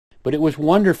But it was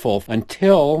wonderful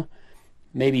until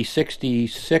maybe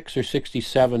 66 or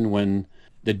 67 when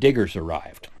the Diggers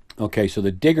arrived. Okay, so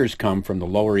the Diggers come from the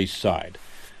Lower East Side,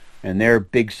 and they're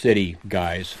big city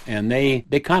guys, and they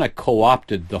kind of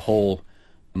co-opted the whole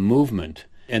movement,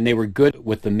 and they were good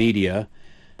with the media.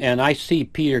 And I see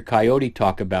Peter Coyote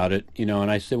talk about it, and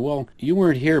I said, well, you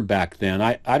weren't here back then.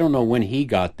 I don't know when he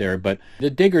got there, but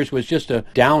the Diggers was just a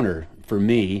downer for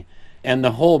me. And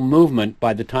the whole movement,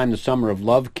 by the time the Summer of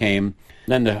Love came,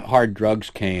 then the hard drugs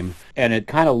came, and it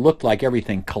kind of looked like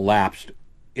everything collapsed.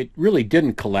 It really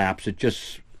didn't collapse. It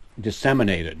just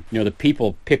disseminated. The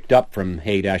people picked up from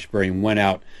Haight Ashbury and went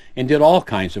out and did all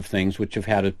kinds of things which have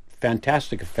had a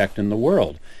fantastic effect in the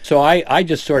world. So I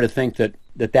just sort of think that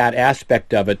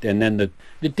aspect of it, and then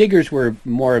the Diggers were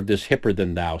more of this hipper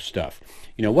than thou stuff.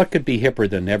 What could be hipper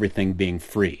than everything being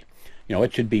free?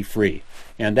 It should be free.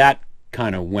 And that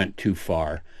kind of went too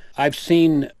far. I've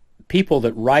seen people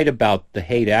that write about the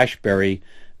Haight Ashbury,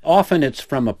 often it's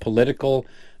from a political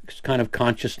kind of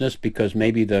consciousness, because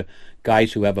maybe the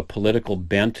guys who have a political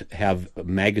bent have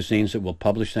magazines that will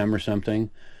publish them or something.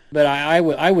 But I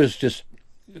was just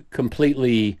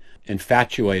completely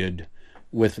infatuated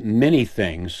with many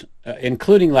things,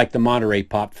 including like the Monterey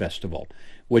Pop Festival,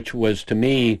 which was, to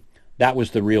me, that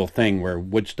was the real thing, where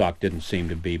Woodstock didn't seem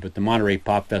to be. But the Monterey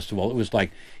Pop Festival,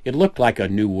 it looked like a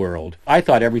new world. I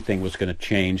thought everything was going to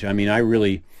change. I mean, I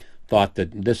really thought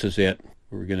that this is it.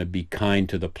 We're going to be kind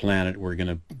to the planet. We're going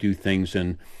to do things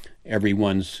in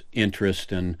everyone's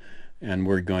interest, and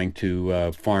we're going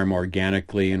to farm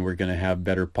organically, and we're going to have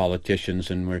better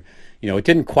politicians. And it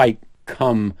didn't quite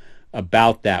come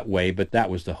about that way, but that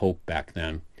was the hope back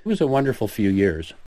then. It was a wonderful few years.